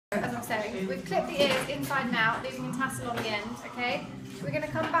sewing. We've clipped the ears inside and out, leaving a tassel on the end, okay? We're going to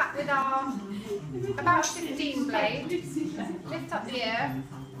come back with our about 15 blade, lift up the ear, and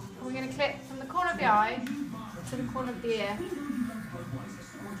we're going to clip from the corner of the eye to the corner of the ear,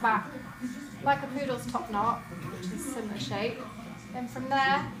 back, like a poodle's top knot, which is a similar shape. Then from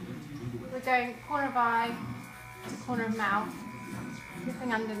there, we're going corner of eye to corner of mouth,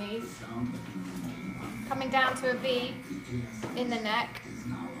 clipping underneath, coming down to a V in the neck,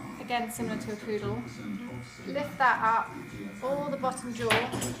 again similar to a poodle. Lift that up, all the bottom jaw,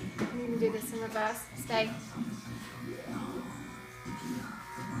 and you can do this in reverse, stay.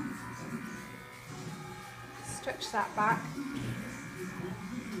 Stretch that back,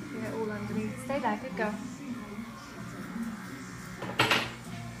 get it all underneath, stay there, good girl.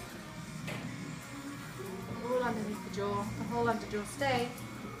 All underneath the jaw, the whole underjaw, stay.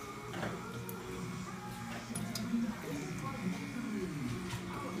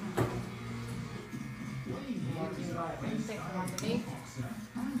 Everything from underneath,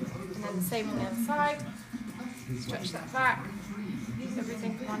 and then the same on the other side. Stretch that back,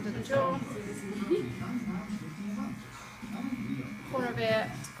 everything from under the jaw, corner of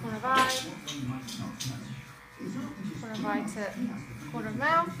ear to corner of eye, corner of eye to corner of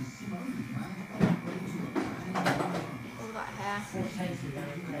mouth, all that hair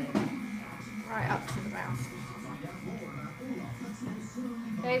right up to the mouth.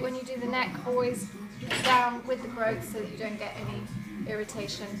 Okay, when you do the neck, always down with the growth so that you don't get any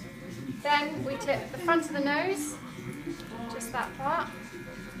irritation. Then we clip the front of the nose, just that part,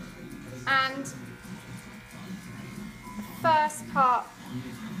 and the first part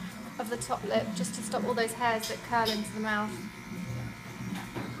of the top lip, just to stop all those hairs that curl into the mouth.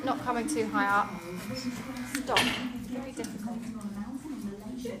 Not coming too high up. Stop. It's going to be difficult.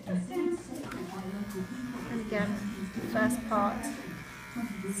 And again, first part,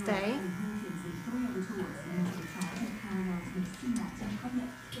 stay.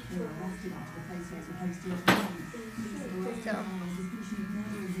 Good girl.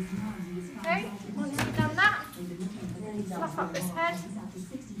 Okay, once you've done that, fluff up this head.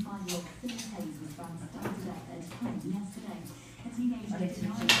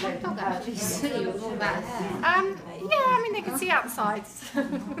 Dog actually see with all that hair. Yeah, I mean they can see out the sides.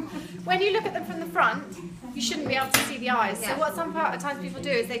 When you look at them from the front, you shouldn't be able to see the eyes. So what some times people do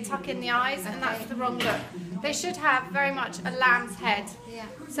is they tuck in the eyes, and that's the wrong look. They should have very much a lamb's head. Yeah.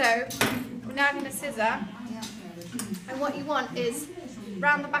 So we're now going to scissor, and what you want is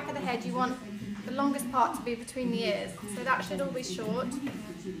round the back of the head. You want the longest part to be between the ears. So that should all be short.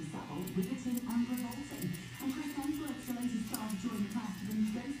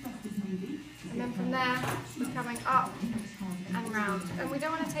 And then from there, we're coming up and round. And we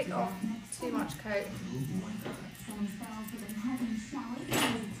don't want to take off too much coat.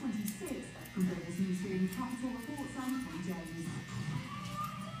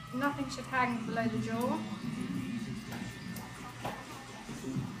 Nothing should hang below the jaw.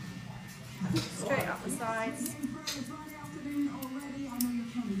 Straight up the sides.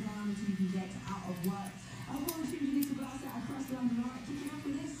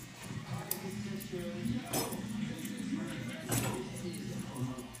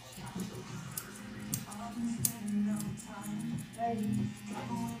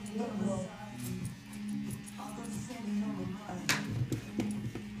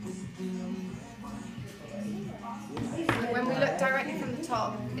 When we look directly from the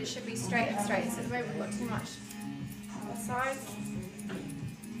top, it should be straight and straight. So at the moment we've got too much on the sides.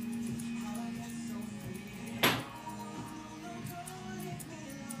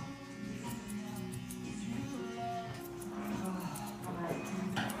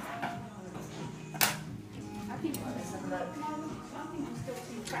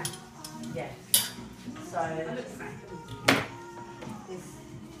 Yeah. So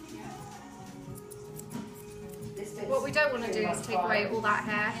what we don't want to do is take away all that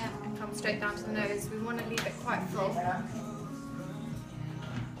hair and come straight down to the nose. We want to leave it quite full.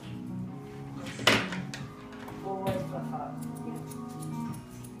 Always fluff up.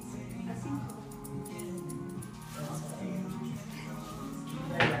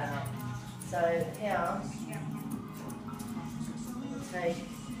 Lay that out. So here, take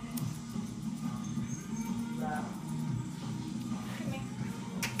that.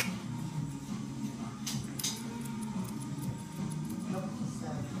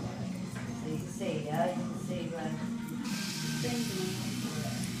 So you can see, yeah, you can see when.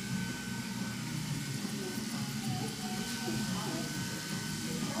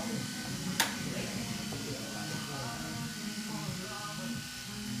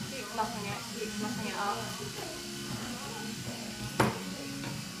 Keep fluffing it up.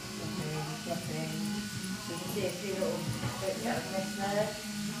 few little bits that are missed there.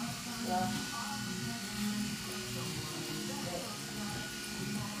 Yeah.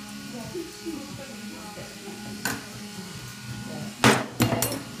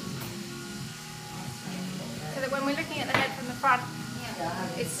 So that when we're looking at the head from the front,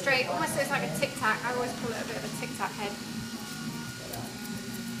 it's straight, almost looks like a tic-tac. I always call it a bit of a tic-tac head.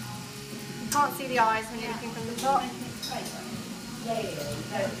 You can't see the eyes when you're looking from the top.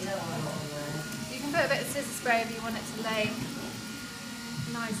 You can put a bit of scissor spray if you want it to lay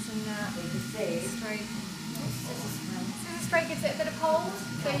nice and straight. Scissor spray gives it a bit of hold,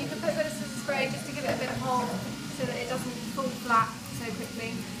 so you can put a bit of scissor spray just to give it a bit of hold so that it doesn't fall flat so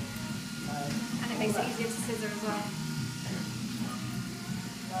quickly. And it makes it easier to scissor as well.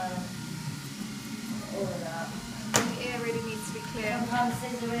 All of that. And the ear really needs to be clear. Sometimes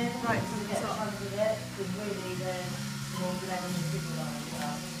scissoring, Right from the top. Of it, because really there's more blend in the scissor line as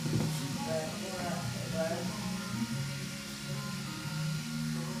well. So all that sort of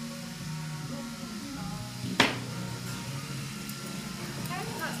Okay,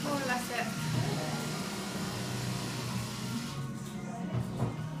 that's more or less it.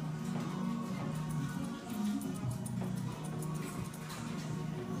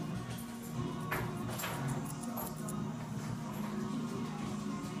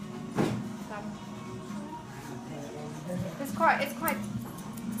 It's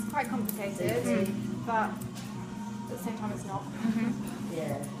quite complicated, but at the same time it's not.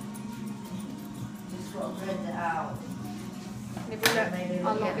 Yeah. Just got to blend it out. And if we look,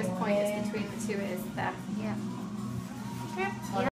 our longest point is between the two ears there. Yeah. Okay. Yeah.